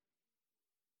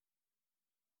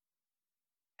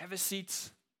Have a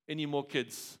seat. Any more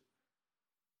kids?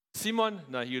 Simon?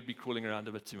 No, he would be crawling around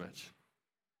a bit too much.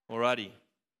 Alrighty.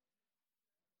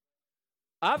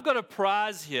 I've got a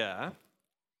prize here.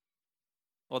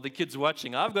 Or the kids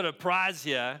watching, I've got a prize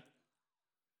here.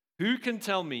 Who can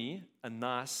tell me a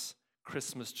nice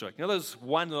Christmas joke? You know those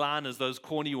one-liners, those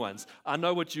corny ones? I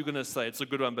know what you're going to say. It's a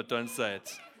good one, but don't say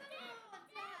it.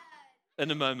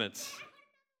 In a moment.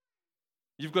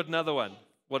 You've got another one.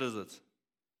 What is it?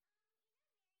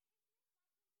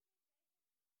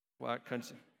 Why can't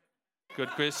you?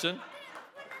 Good question.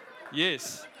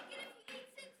 Yes.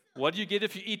 What do you get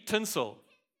if you eat tinsel?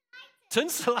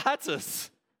 Tinselitis.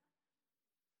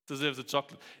 Deserves a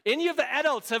chocolate. Any of the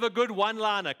adults have a good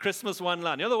one-liner, Christmas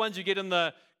one-liner? You know the ones you get in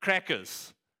the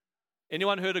crackers?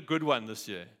 Anyone heard a good one this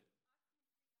year?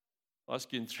 I'll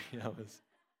ask you in 3 hours.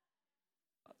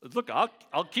 Look,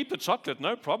 I'll keep the chocolate,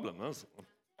 no problem.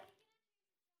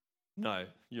 No,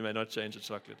 you may not change the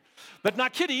chocolate. But now,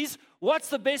 kiddies, what's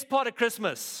the best part of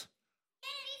Christmas?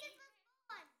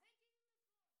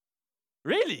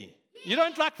 Really? You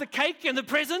don't like the cake and the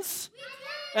presents?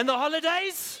 And the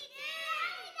holidays?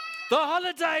 The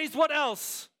holidays, what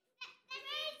else?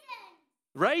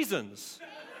 Raisins.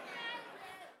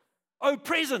 Oh,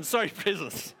 presents. Sorry,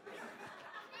 presents.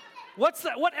 What's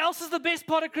that? What else is the best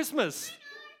part of Christmas?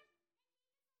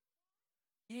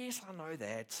 Yes, I know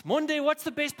that. Monday, what's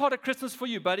the best part of Christmas for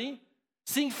you, buddy?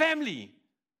 Seeing family,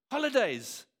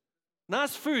 holidays,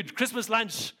 nice food, Christmas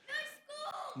lunch.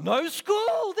 No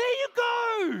school. There you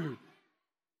go.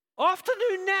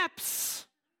 Afternoon naps.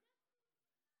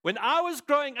 When I was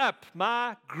growing up,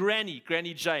 my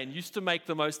Granny Jane, used to make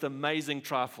the most amazing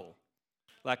trifle,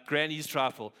 like Granny's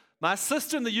trifle. My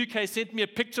sister in the UK sent me a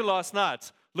picture last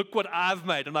night. Look what I've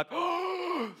made. I'm like,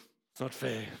 oh, it's not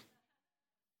fair.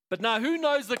 But now, who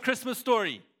knows the Christmas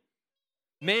story?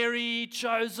 Mary,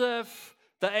 Joseph,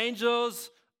 the angels,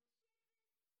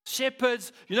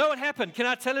 shepherds. You know what happened? Can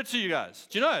I tell it to you guys?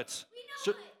 Do you know it?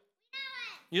 We know it.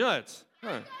 You know it?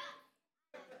 No.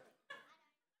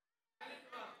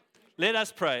 Let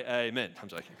us pray. Amen. I'm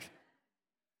joking.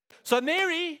 So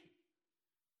Mary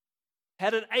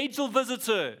had an angel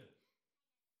visitor.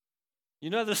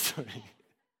 You know the story.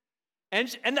 And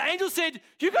the angel said,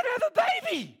 you're going to have a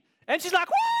baby. And she's like,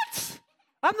 what?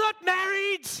 I'm not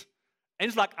married. And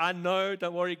he's like, I know.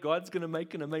 Don't worry. God's going to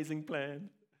make an amazing plan.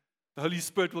 The Holy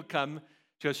Spirit will come.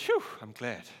 She goes, phew, I'm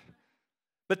glad.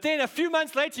 But then a few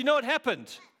months later, you know what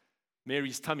happened?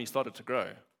 Mary's tummy started to grow.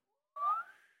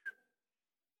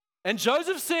 And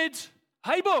Joseph said,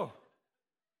 hey, Bo,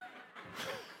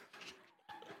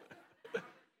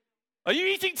 are you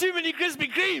eating too many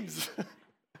Krispy Kremes?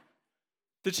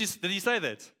 Did he say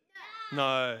that?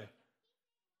 No.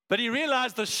 But he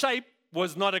realized the shape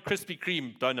was not a Krispy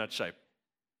Kreme donut shape.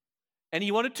 And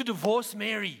he wanted to divorce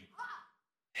Mary.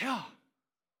 Yeah.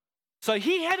 So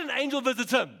he had an angel visit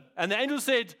him. And the angel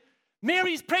said,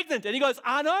 Mary's pregnant. And he goes,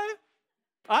 I know.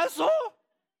 I saw.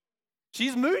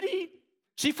 She's moody.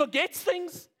 She forgets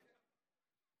things.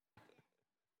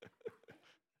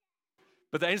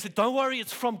 But the angel said, don't worry,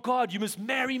 it's from God. You must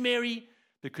marry Mary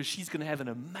because she's going to have an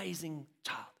amazing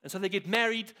child. And so they get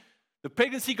married. The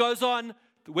pregnancy goes on.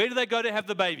 Where do they go to have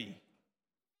the baby?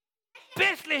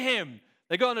 Bethlehem.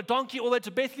 They go on a donkey all the way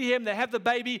to Bethlehem. They have the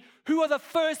baby. Who are the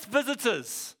first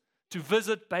visitors to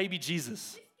visit baby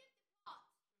Jesus?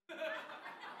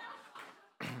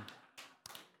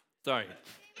 Sorry.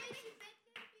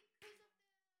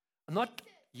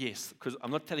 Because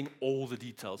I'm not telling all the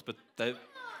details, but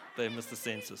they missed the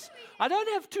census. I don't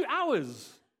have 2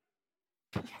 hours.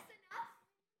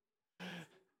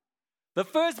 The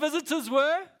first visitors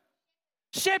were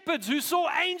shepherds who saw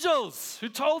angels, who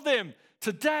told them,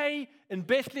 today in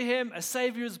Bethlehem a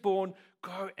Savior is born,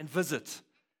 go and visit.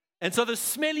 And so the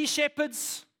smelly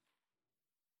shepherds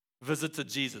visited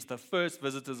Jesus, the first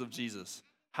visitors of Jesus.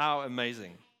 How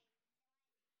amazing.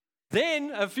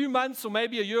 Then, a few months or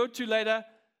maybe a year or two later,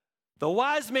 the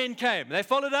wise men came. They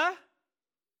followed a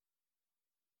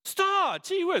star.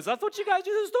 Gee whiz, I thought you guys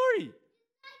knew the story.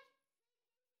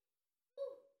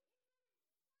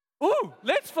 Ooh,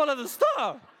 let's follow the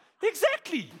star.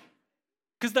 Exactly.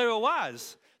 Because they were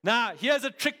wise. Now, here's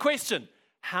a trick question.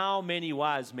 How many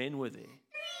wise men were there?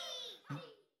 3.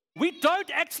 We don't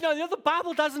actually know. The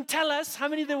Bible doesn't tell us how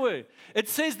many there were. It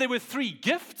says there were 3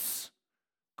 gifts.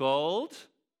 Gold,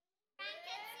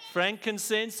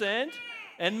 frankincense,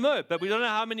 and myrrh. But we don't know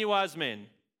how many wise men.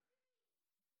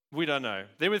 We don't know.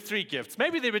 There were 3 gifts.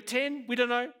 Maybe there were 10. We don't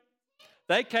know.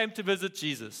 They came to visit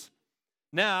Jesus.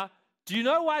 Now, do you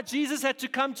know why Jesus had to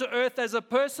come to earth as a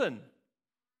person?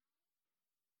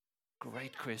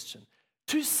 Great question.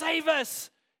 To save us.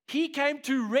 He came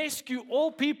to rescue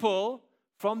all people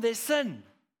from their sin.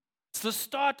 It's the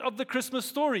start of the Christmas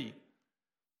story.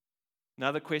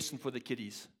 Another question for the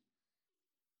kiddies.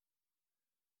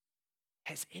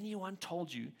 Has anyone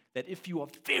told you that if you are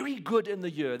very good in the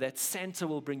year, that Santa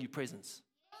will bring you presents?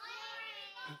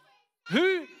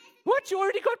 Who? What? You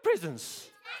already got presents?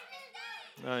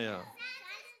 Oh, yeah.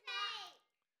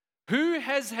 Who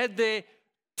has had their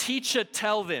teacher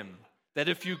tell them that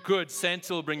if you're good,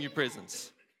 Santa will bring you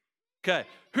presents? Okay.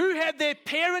 Who had their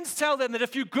parents tell them that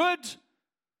if you're good,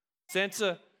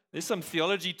 Santa, there's some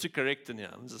theology to correct in here.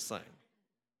 I'm just saying.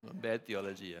 Bad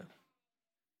theology here.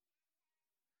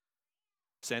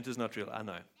 Santa's not real. I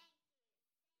know.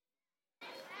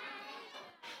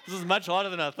 This is much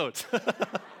harder than I thought.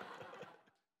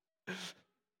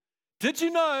 Did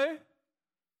you know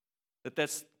that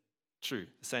that's true?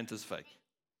 Santa's fake.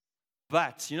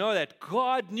 But you know that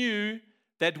God knew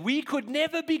that we could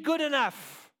never be good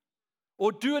enough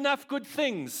or do enough good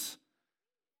things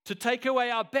to take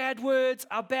away our bad words,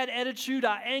 our bad attitude,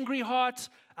 our angry heart,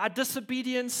 our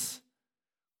disobedience.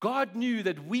 God knew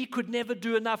that we could never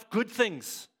do enough good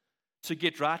things to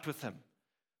get right with Him.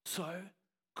 So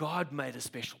God made a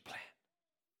special plan.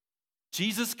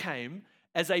 Jesus came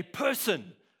as a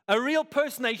person, a real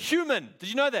person, a human. Did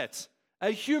you know that? A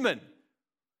human.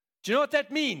 Do you know what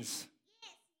that means?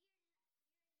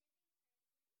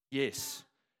 Yes.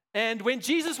 And when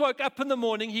Jesus woke up in the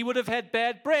morning, He would have had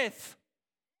bad breath.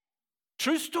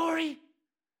 True story.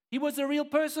 He was a real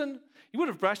person. He would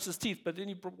have brushed his teeth, but then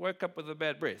he woke up with a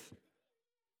bad breath.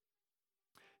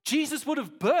 Jesus would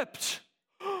have burped.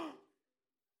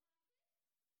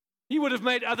 He would have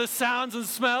made other sounds and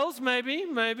smells, maybe.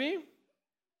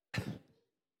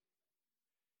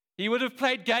 He would have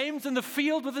played games in the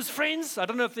field with his friends. I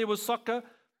don't know if there was soccer.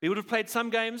 He would have played some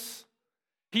games.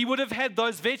 He would have had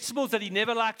those vegetables that he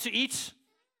never liked to eat.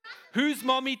 Whose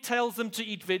mommy tells them to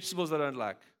eat vegetables they don't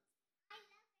like?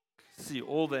 See,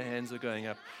 all the hands are going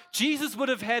up. Jesus would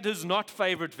have had his not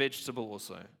favorite vegetable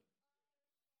also.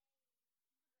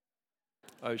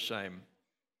 Oh, shame.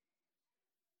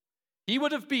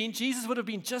 Jesus would have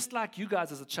been just like you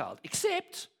guys as a child,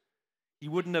 except he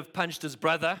wouldn't have punched his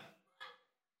brother.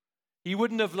 He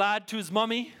wouldn't have lied to his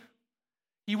mommy.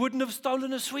 He wouldn't have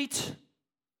stolen a sweet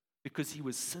because he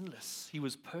was sinless. He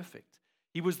was perfect.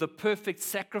 He was the perfect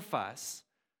sacrifice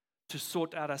to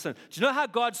sort out our sin. Do you know how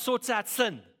God sorts out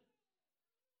sin?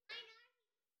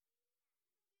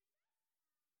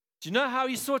 Do you know how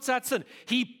He sorts out sin?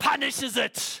 He punishes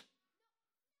it.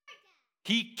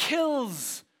 He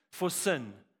kills for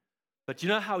sin. But do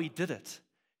you know how He did it?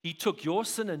 He took your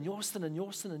sin and your sin and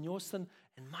your sin and your sin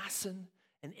and my sin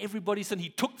and everybody's sin. He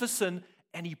took the sin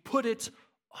and He put it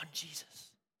on Jesus.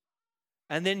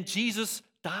 And then Jesus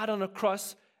died on a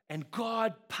cross and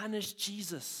God punished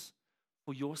Jesus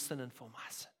for your sin and for my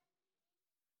sin.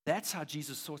 That's how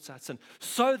Jesus sorts out sin.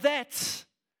 So that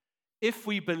if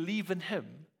we believe in Him,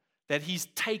 that He's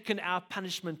taken our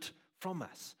punishment from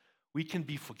us, we can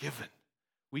be forgiven.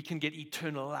 We can get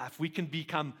eternal life. We can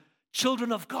become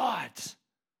children of God.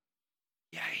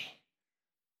 Yay.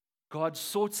 God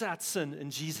sorts out sin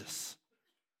in Jesus.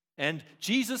 And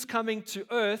Jesus coming to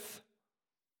earth,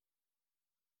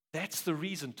 that's the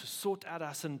reason, to sort out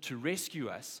our sin, to rescue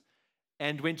us.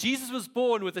 And when Jesus was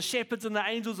born with the shepherds and the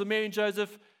angels of Mary and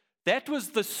Joseph, that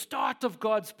was the start of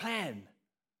God's plan.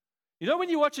 You know when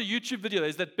you watch a YouTube video,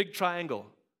 there's that big triangle.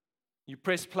 You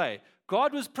press play.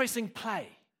 God was pressing play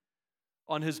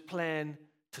on His plan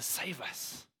to save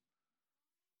us.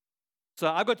 So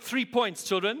I've got 3 points,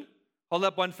 children. Hold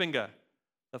up one finger.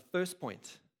 The first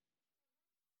point.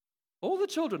 All the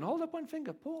children, hold up one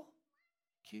finger. Paul.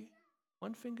 Thank you.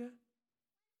 One finger.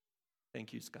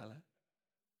 Thank you, Skylar.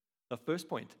 The first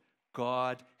point.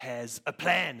 God has a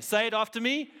plan. Say it after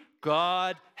me.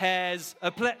 God has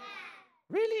a plan.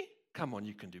 Really? Come on,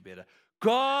 you can do better.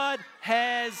 God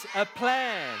has a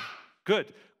plan.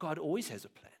 Good. God always has a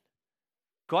plan.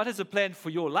 God has a plan for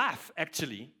your life,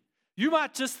 actually. You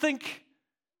might just think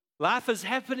life is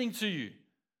happening to you,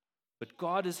 but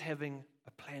God is having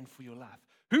a plan for your life.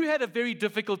 Who had a very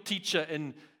difficult teacher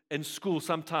in school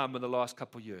sometime in the last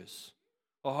couple of years?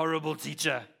 A horrible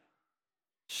teacher.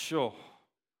 Sure.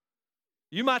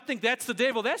 You might think that's the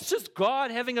devil. That's just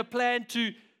God having a plan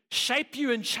to shape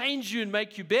you and change you and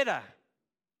make you better.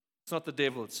 It's not the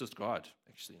devil, it's just God,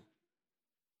 actually.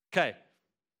 Okay.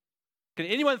 Can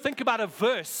anyone think about a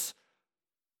verse,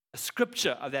 a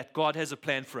scripture of that God has a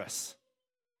plan for us?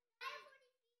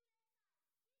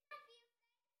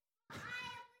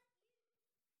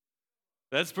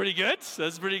 That's pretty good.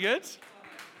 That's pretty good.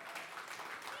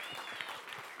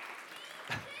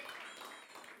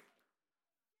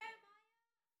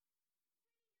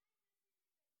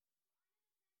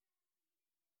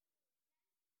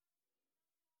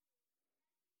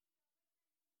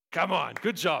 Come on,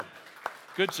 good job.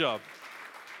 Good job.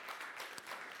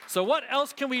 So what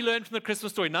else can we learn from the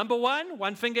Christmas story? Number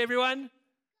one finger, everyone.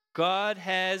 God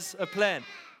has a plan.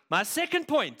 My second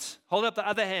point, hold up the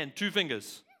other hand, 2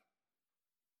 fingers.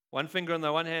 1 finger on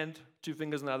the one hand, 2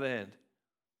 fingers on the other hand.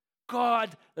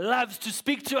 God loves to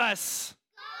speak to us.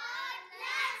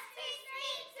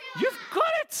 You've got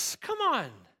it. Come on.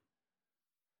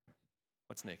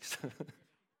 What's next?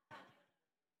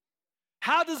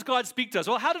 How does God speak to us?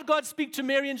 Well, how did God speak to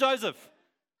Mary and Joseph?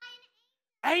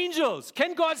 Angels.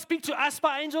 Can God speak to us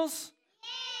by angels?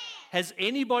 Has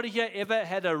anybody here ever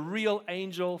had a real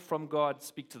angel from God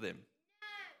speak to them?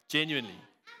 Genuinely.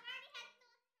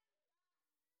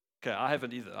 Okay, I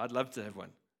haven't either. I'd love to have one.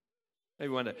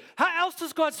 Maybe one day. How else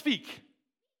does God speak?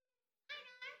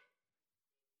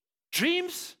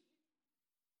 Dreams?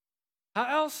 How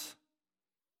else?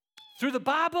 Through the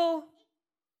Bible?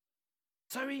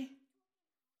 Sorry?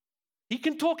 He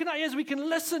can talk in our ears. We can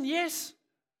listen, yes?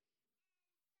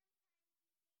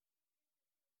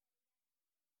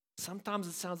 Sometimes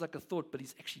it sounds like a thought, but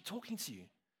he's actually talking to you.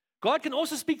 God can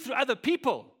also speak through other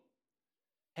people.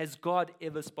 Has God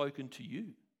ever spoken to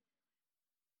you?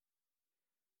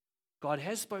 God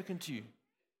has spoken to you.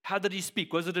 How did he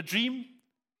speak? Was it a dream?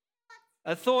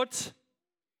 A thought?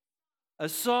 A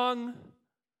song?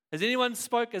 Has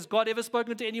God ever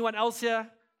spoken to anyone else here?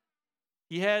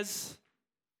 He has.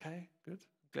 Okay, good.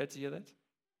 Glad to hear that.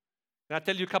 Can I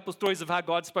tell you a couple of stories of how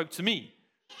God spoke to me?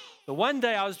 The one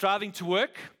day I was driving to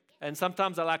work, and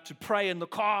sometimes I like to pray in the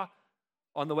car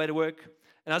on the way to work.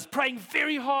 And I was praying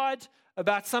very hard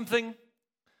about something. And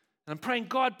I'm praying,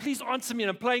 God, please answer me. And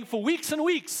I'm praying for weeks and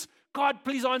weeks. God,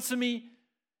 please answer me.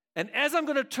 And as I'm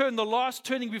going to turn the last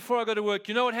turning before I go to work,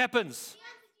 you know what happens?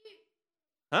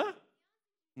 Huh?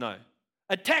 No.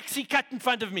 A taxi cut in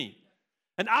front of me.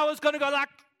 And I was going to go like,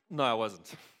 no, I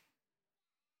wasn't.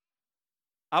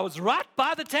 I was right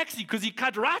by the taxi because he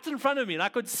cut right in front of me and I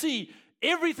could see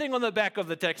everything on the back of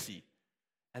the taxi.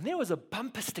 And there was a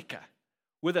bumper sticker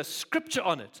with a scripture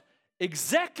on it.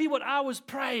 Exactly what I was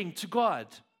praying to God.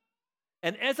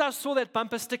 And as I saw that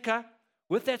bumper sticker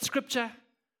with that scripture,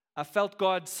 I felt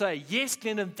God say, yes,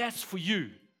 Glennon, that's for you.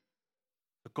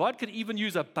 But God could even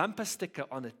use a bumper sticker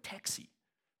on a taxi.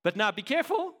 But now be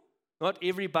careful. Not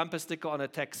every bumper sticker on a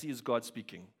taxi is God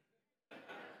speaking.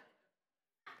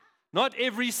 Not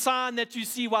every sign that you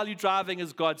see while you're driving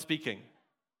is God speaking.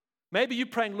 Maybe you're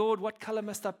praying, Lord, what color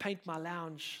must I paint my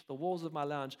lounge, the walls of my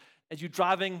lounge? As you're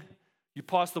driving, you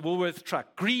pass the Woolworth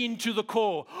truck, green to the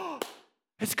core. Oh,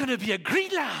 it's going to be a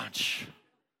green lounge.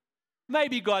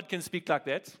 Maybe God can speak like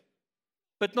that,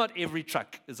 but not every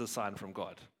truck is a sign from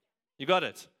God. You got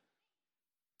it?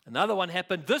 Another one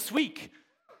happened this week.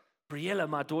 Briella,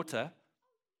 my daughter,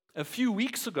 a few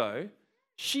weeks ago,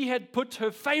 she had put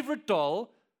her favorite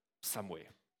doll somewhere.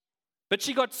 But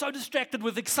she got so distracted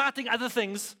with exciting other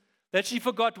things that she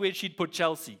forgot where she'd put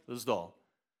Chelsea, this doll.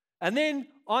 And then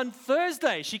on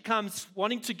Thursday, she comes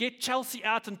wanting to get Chelsea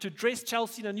out and to dress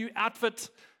Chelsea in a new outfit.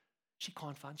 She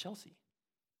can't find Chelsea.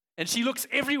 And she looks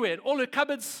everywhere, in all her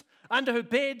cupboards, under her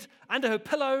bed, under her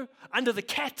pillow, under the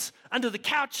cat, under the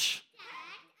couch.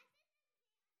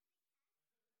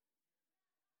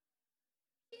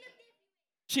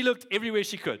 She looked everywhere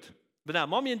she could. But now,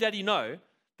 Mommy and Daddy know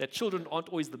that children aren't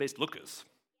always the best lookers.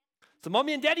 So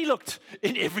Mommy and Daddy looked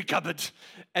in every cupboard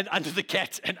and under the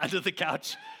cat and under the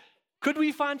couch. Could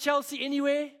we find Chelsea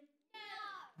anywhere?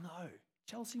 No.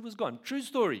 Chelsea was gone. True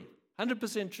story.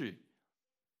 100% true.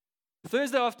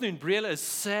 Thursday afternoon, Briella is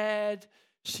sad.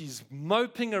 She's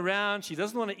moping around. She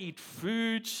doesn't want to eat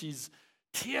food. She's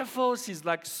tearful. She's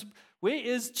like, where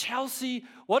is Chelsea?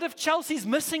 What if Chelsea's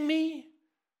missing me?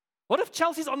 What if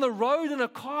Chelsea's on the road and a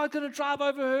car going to drive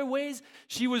over her?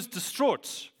 She was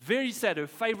distraught, very sad, her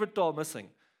favorite doll missing.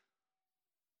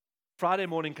 Friday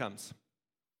morning comes.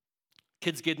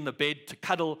 Kids get in the bed to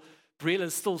cuddle.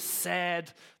 Briella's still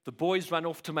sad. The boys run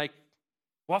off to make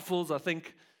waffles, I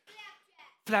think.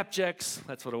 Flapjacks.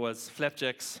 That's what it was,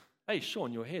 flapjacks. Hey,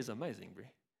 Sean, your hair's amazing, Brie.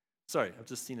 Sorry, I've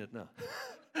just seen it now.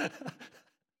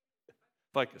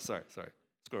 Focus, sorry,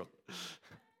 squirrel.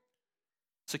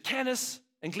 So Candace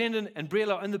and Glendon and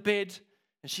Briella are in the bed,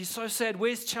 and she's so sad.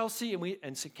 Where's Chelsea?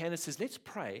 And so Candace says, let's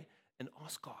pray and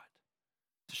ask God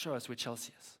to show us where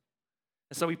Chelsea is.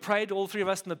 And so we prayed, all three of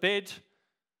us in the bed,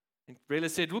 and Briella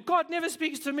said, well, God never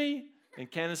speaks to me.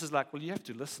 And Candace is like, well, you have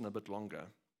to listen a bit longer.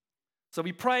 So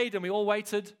we prayed, and we all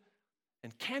waited,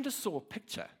 and Candace saw a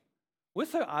picture,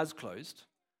 with her eyes closed,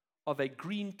 of a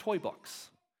green toy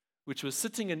box, which was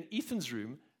sitting in Ethan's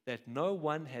room that no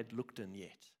one had looked in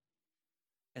yet.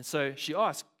 And so she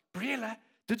asked, Briella,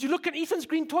 did you look at Ethan's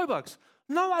green toy box?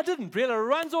 No, I didn't. Briella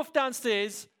runs off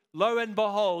downstairs. Lo and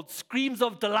behold, screams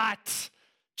of delight.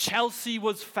 Chelsea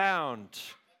was found.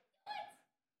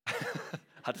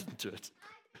 I didn't do it.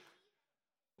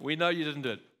 We know you didn't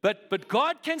do it. But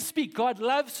God can speak. God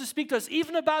loves to speak to us,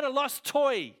 even about a lost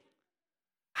toy.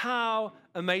 How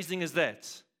amazing is that?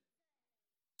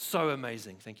 So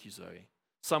amazing. Thank you, Zoe.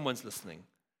 Someone's listening.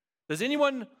 Does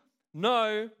anyone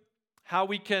know how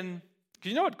we can...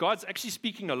 Because you know what? God's actually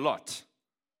speaking a lot.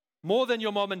 More than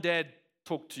your mom and dad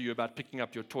talk to you about picking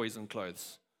up your toys and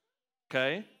clothes.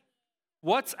 Okay?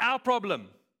 What's our problem?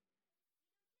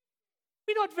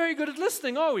 We're not very good at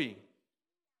listening, are we?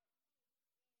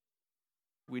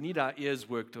 We need our ears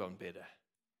worked on better.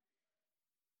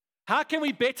 How can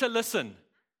we better listen?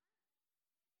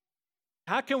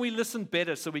 How can we listen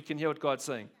better so we can hear what God's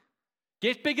saying?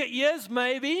 Get bigger ears?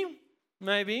 Maybe.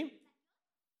 Maybe.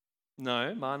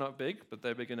 No, mine aren't big, but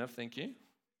they're big enough, thank you.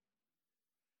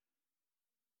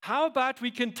 How about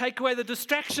we can take away the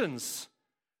distractions,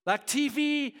 like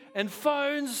TV and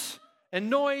phones and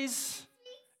noise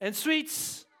and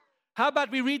sweets? How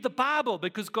about we read the Bible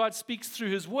because God speaks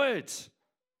through His words?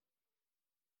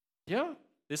 Yeah,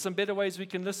 there's some better ways we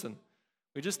can listen.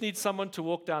 We just need someone to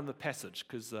walk down the passage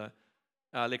because our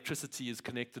electricity is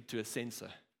connected to a sensor.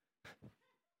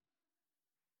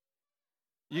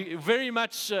 You very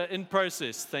much in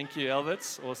process. Thank you,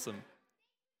 Albert. Awesome.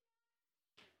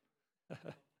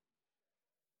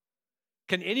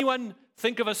 Can anyone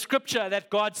think of a scripture that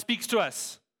God speaks to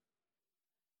us?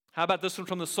 How about this one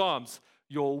from the Psalms?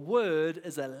 Your word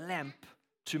is a lamp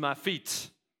to my feet.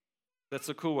 That's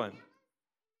a cool one.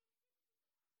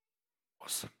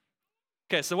 Awesome.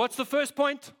 Okay, so what's the first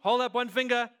point? Hold up one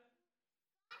finger.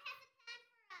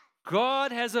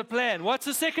 God has a plan. What's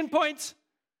the second point?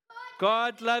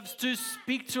 God loves to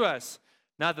speak to us.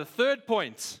 Now the third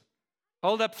point.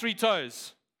 Hold up 3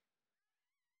 toes.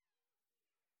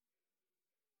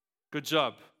 Good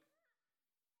job.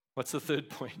 What's the third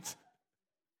point?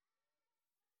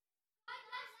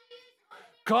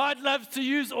 God loves to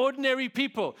use ordinary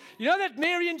people. You know that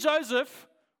Mary and Joseph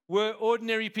were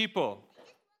ordinary people.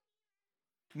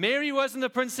 Mary wasn't a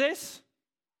princess.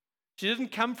 She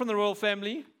didn't come from the royal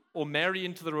family or marry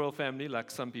into the royal family like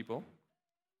some people.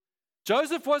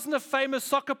 Joseph wasn't a famous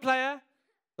soccer player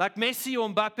like Messi or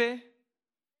Mbappe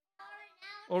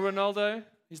or Ronaldo.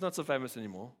 He's not so famous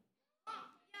anymore.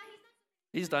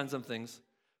 He's done some things.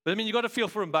 But I mean, you got to feel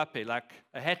for Mbappe, like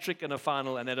a hat-trick and a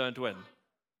final and they don't win.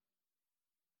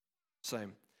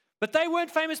 Same. But they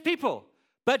weren't famous people.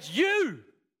 But you,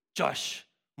 Josh,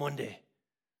 Monde,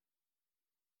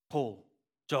 Paul,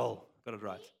 Joel, got it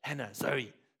right, Hannah,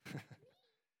 Zoe.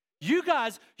 You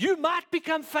guys, you might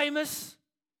become famous.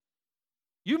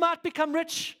 You might become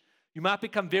rich. You might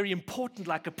become very important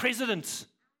like a president.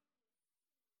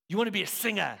 You want to be a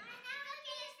singer.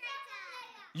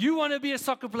 You want to be a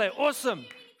soccer player. Awesome.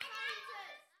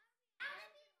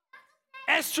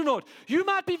 Astronaut. You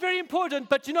might be very important,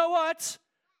 but you know what?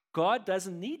 God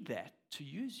doesn't need that to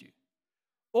use you.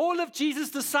 All of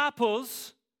Jesus'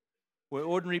 disciples were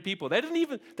ordinary people. They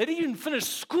didn't even finish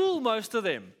school, most of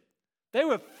them. They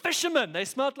were fishermen. They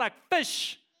smelled like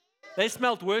fish. They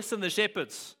smelled worse than the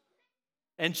shepherds.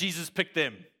 And Jesus picked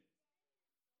them.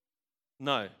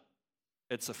 No,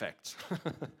 it's a fact.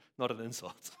 Not an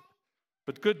insult.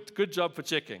 But good job for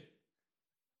checking.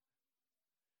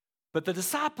 But the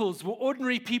disciples were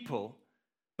ordinary people,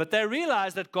 but they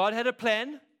realized that God had a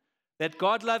plan, that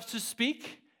God loves to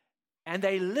speak, and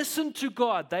they listened to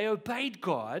God. They obeyed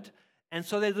God, and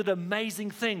so they did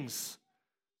amazing things.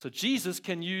 So Jesus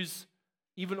can use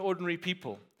even ordinary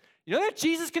people. You know that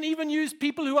Jesus can even use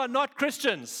people who are not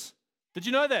Christians. Did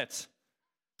you know that?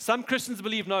 Some Christians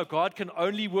believe, no, God can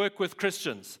only work with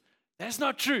Christians. That's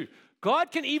not true.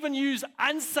 God can even use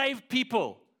unsaved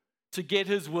people to get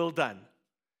His will done.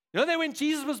 You know that when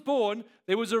Jesus was born,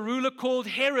 there was a ruler called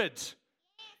Herod.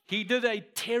 He did a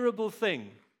terrible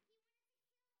thing.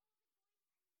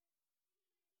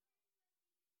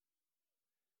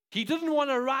 He didn't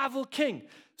want a rival king.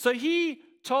 So he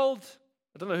told,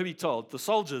 I don't know who he told, the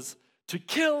soldiers, to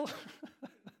kill.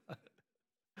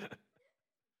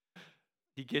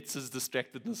 He gets his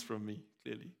distractedness from me,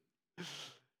 clearly.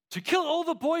 To kill all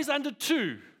the boys under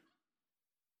 2. Do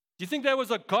you think that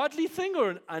was a godly thing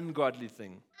or an ungodly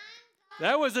thing?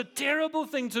 That was a terrible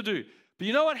thing to do. But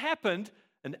you know what happened?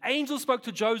 An angel spoke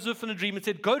to Joseph in a dream and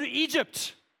said, go to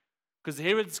Egypt, because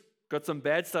Herod's got some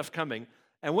bad stuff coming.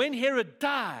 And when Herod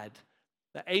died,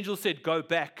 the angel said, go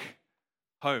back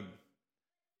home.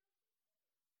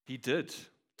 He did.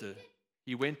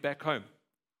 He went back home.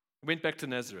 He went back to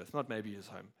Nazareth, not maybe his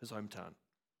home, his hometown.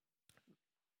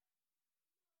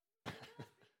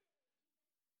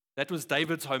 That was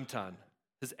David's hometown,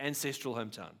 his ancestral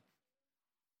hometown.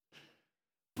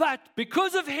 But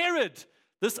because of Herod,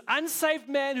 this unsaved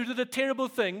man who did a terrible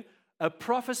thing, a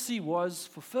prophecy was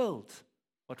fulfilled.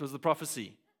 What was the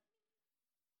prophecy?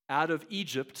 Out of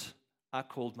Egypt, I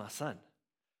called my son.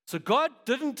 So God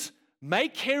didn't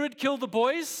make Herod kill the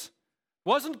boys.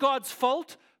 Wasn't God's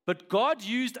fault, but God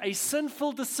used a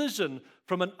sinful decision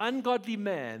from an ungodly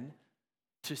man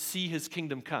to see his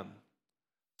kingdom come.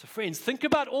 So friends, think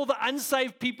about all the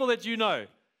unsaved people that you know.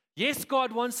 Yes,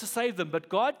 God wants to save them, but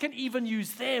God can even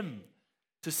use them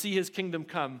to see his kingdom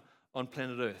come on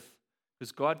planet Earth.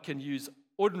 Because God can use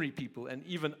ordinary people and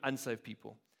even unsaved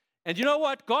people. And you know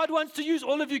what? God wants to use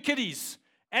all of you kiddies,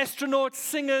 astronauts,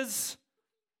 singers,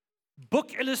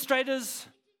 book illustrators,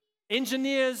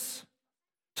 engineers,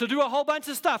 to do a whole bunch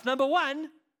of stuff. Number one,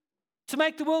 to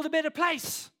make the world a better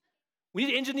place. We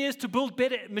need engineers to build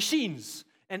better machines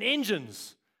and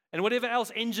engines and whatever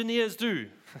else engineers do.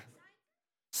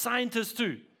 Scientists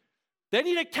do. They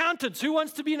need accountants. Who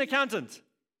wants to be an accountant?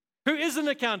 Who is an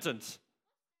accountant?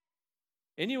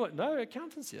 Anyone? No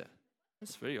accountants here.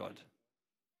 That's very odd.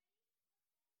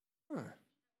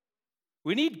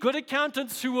 We need good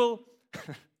accountants who will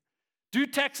do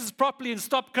taxes properly and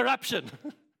stop corruption.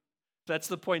 That's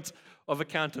the point of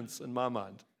accountants in my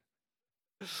mind.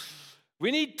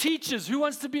 We need teachers. Who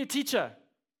wants to be a teacher?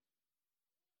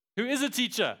 Who is a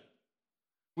teacher?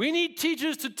 We need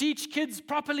teachers to teach kids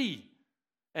properly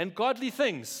and godly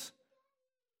things.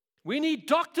 We need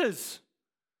doctors.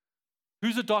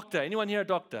 Who's a doctor? Anyone here a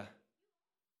doctor?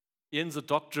 Ian's a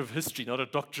doctor of history, not a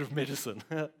doctor of medicine.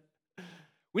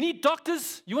 We need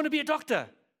doctors. You want to be a doctor?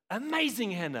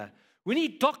 Amazing, Hannah. We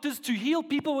need doctors to heal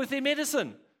people with their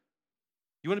medicine.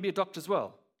 You want to be a doctor as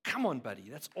well? Come on, buddy.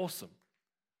 That's awesome.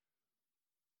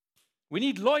 We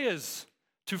need lawyers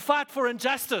to fight for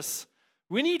injustice.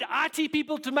 We need IT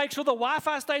people to make sure the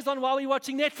Wi-Fi stays on while we're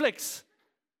watching Netflix.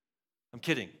 I'm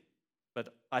kidding,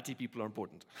 but IT people are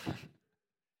important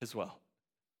as well.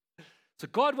 So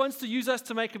God wants to use us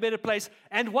to make a better place.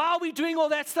 And while we're doing all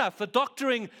that stuff, the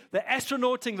doctoring, the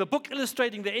astronauting, the book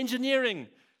illustrating, the engineering,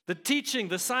 the teaching,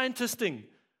 the scientisting,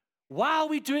 while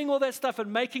we're doing all that stuff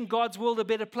and making God's world a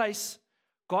better place,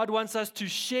 God wants us to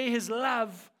share his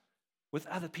love with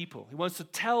other people. He wants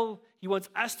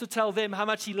us to tell them how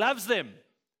much he loves them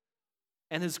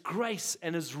and his grace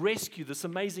and his rescue, this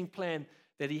amazing plan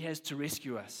that he has to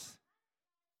rescue us.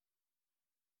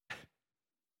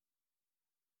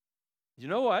 You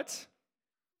know what,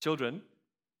 children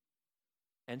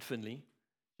and Finley,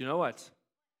 you know what?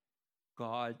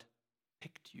 God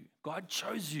picked you. God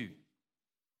chose you.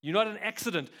 You're not an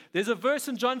accident. There's a verse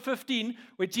in John 15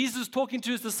 where Jesus is talking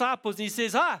to his disciples and he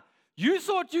says, you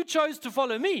thought you chose to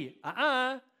follow me.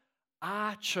 I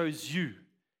chose you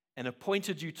and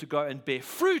appointed you to go and bear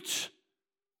fruit.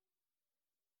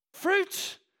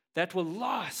 Fruit that will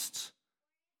last.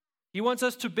 He wants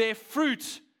us to bear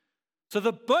fruit. So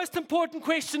the most important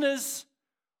question is,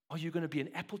 are you going to be an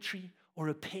apple tree or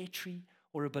a pear tree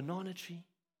or a banana tree?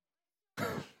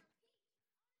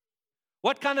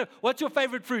 What's your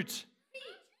favorite fruit?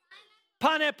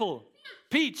 Pineapple,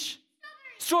 peach,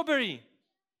 strawberry,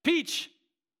 peach,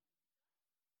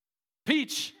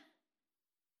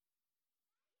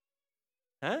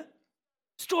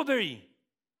 strawberry,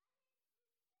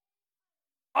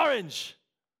 orange.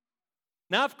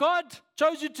 Now, if God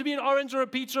chose you to be an orange or a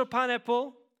peach or a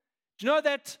pineapple, do you know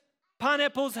that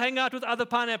pineapples hang out with other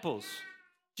pineapples?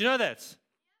 Do you know that?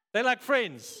 They're like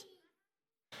friends.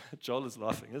 Joel is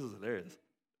laughing. This is hilarious.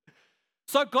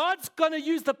 So God's going to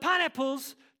use the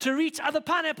pineapples to reach other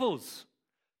pineapples.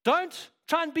 Don't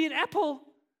try and be an apple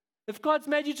if God's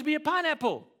made you to be a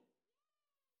pineapple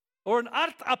or an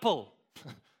aardappel.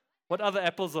 What other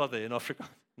apples are there in Africa?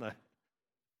 No.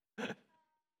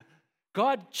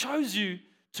 God chose you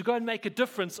to go and make a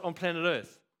difference on planet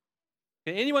Earth.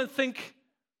 Can anyone think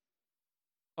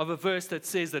of a verse that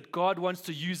says that God wants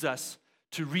to use us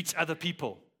to reach other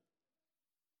people?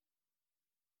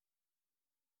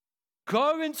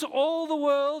 Go into all the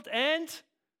world and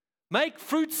make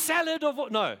fruit salad of all.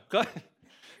 No,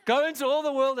 go into all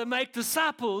the world and make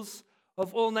disciples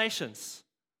of all nations.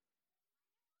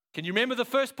 Can you remember the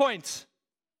first point?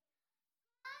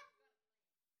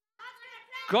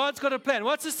 God's got a plan.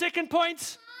 What's the second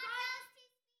point?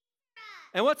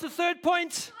 And what's the third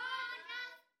point?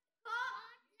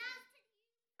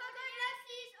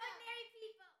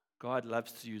 God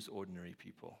loves to use ordinary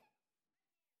people.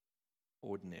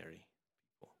 Ordinary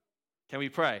people. Can we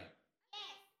pray? Yes.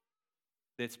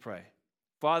 Let's pray.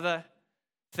 Father,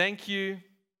 thank you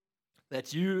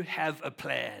that you have a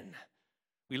plan.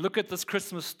 We look at this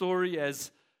Christmas story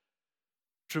as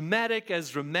dramatic,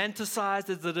 as romanticized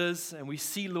as it is, and we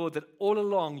see, Lord, that all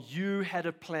along you had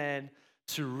a plan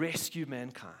to rescue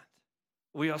mankind.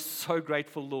 We are so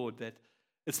grateful, Lord, that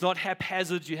it's not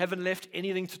haphazard, you haven't left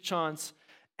anything to chance,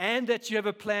 and that you have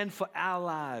a plan for our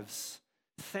lives.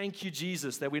 Thank you,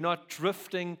 Jesus, that we're not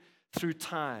drifting through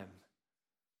time.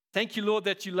 Thank you, Lord,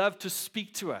 that you love to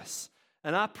speak to us.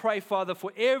 And I pray, Father,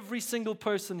 for every single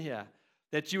person here,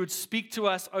 that you would speak to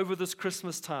us over this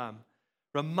Christmas time.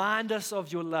 Remind us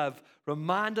of your love.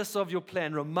 Remind us of your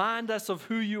plan. Remind us of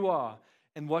who you are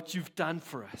and what you've done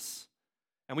for us.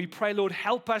 And we pray, Lord,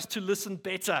 help us to listen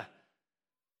better.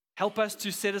 Help us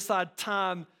to set aside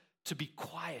time to be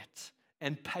quiet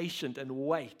and patient and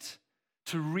wait,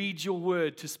 to read your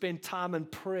word, to spend time in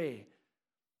prayer,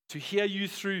 to hear you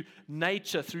through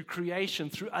nature, through creation,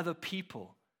 through other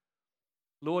people.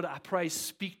 Lord, I pray,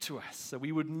 speak to us so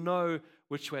we would know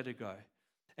which way to go.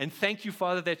 And thank you,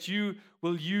 Father, that you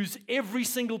will use every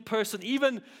single person,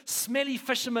 even smelly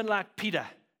fishermen like Peter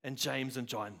and James and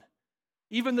John,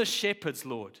 even the shepherds,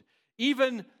 Lord,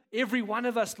 even every one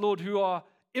of us, Lord, who are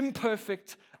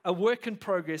imperfect, a work in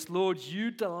progress. Lord,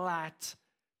 you delight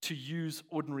to use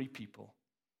ordinary people.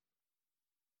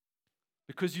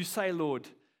 Because you say, Lord,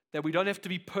 that we don't have to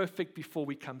be perfect before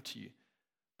we come to you.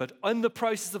 But in the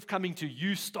process of coming to you,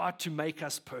 you start to make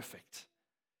us perfect.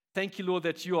 Thank you, Lord,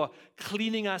 that you are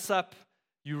cleaning us up,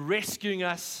 you're rescuing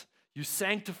us, you're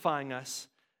sanctifying us,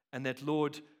 and that,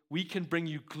 Lord, we can bring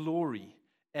you glory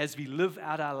as we live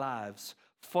out our lives,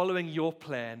 following your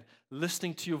plan,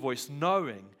 listening to your voice,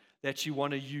 knowing that you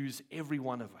want to use every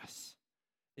one of us.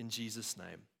 In Jesus'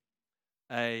 name,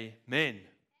 amen.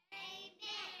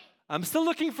 I'm still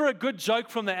looking for a good joke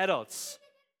from the adults.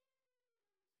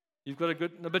 You've got a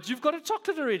good, no, but you've got a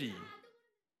chocolate already.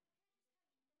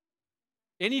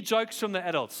 Any jokes from the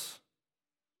adults?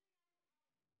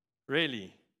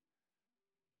 Really?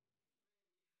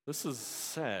 This is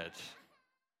sad.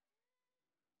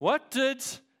 What did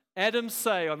Adam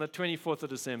say on the 24th of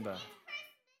December?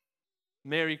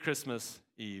 Merry Christmas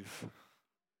Eve.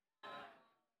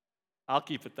 I'll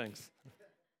keep it, thanks.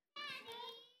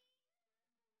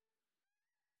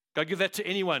 Go give that to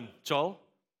anyone, Joel.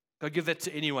 Go give that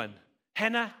to anyone.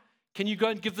 Hannah, can you go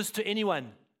and give this to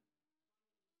anyone?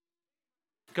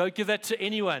 Go give that to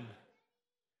anyone.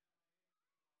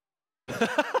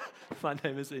 My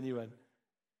name is anyone.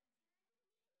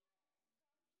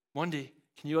 Monday,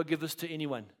 can you go give this to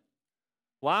anyone?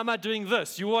 Why am I doing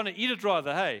this? You want to eat it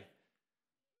rather, hey?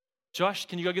 Josh,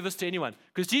 can you go give this to anyone?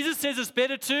 Because Jesus says it's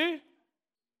better to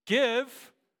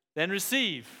give than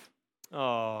receive.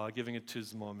 Oh, giving it to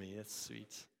his mommy. That's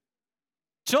sweet.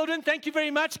 Children, thank you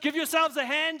very much. Give yourselves a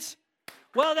hand.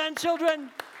 Well done,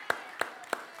 children.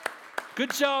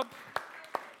 Good job.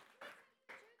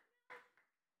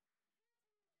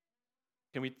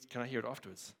 Can I hear it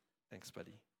afterwards? Thanks,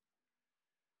 buddy.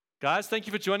 Guys, thank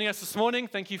you for joining us this morning.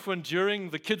 Thank you for enduring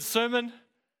the kids' sermon.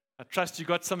 I trust you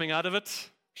got something out of it.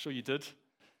 I'm sure you did.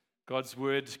 God's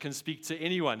word can speak to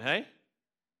anyone, hey?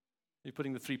 You're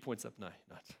putting the 3 points up? No,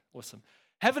 not. Awesome.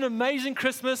 Have an amazing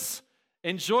Christmas.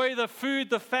 Enjoy the food,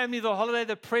 the family, the holiday,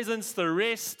 the presents, the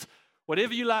rest.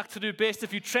 Whatever you like to do best.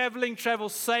 If you're traveling, travel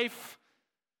safe.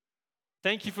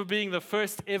 Thank you for being the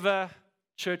first ever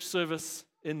church service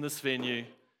in this venue.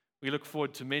 We look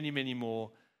forward to many, many more.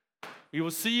 We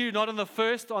will see you not on the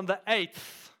 1st, on the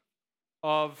 8th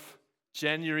of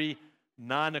January,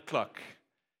 9 o'clock.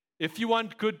 If you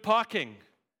want good parking,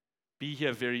 be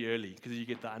here very early because you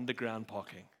get the underground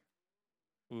parking.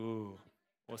 Ooh,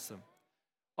 awesome.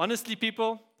 Honestly,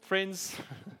 people, friends,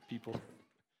 people,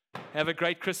 have a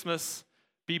great Christmas.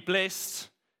 Be blessed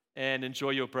and enjoy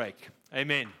your break.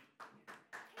 Amen.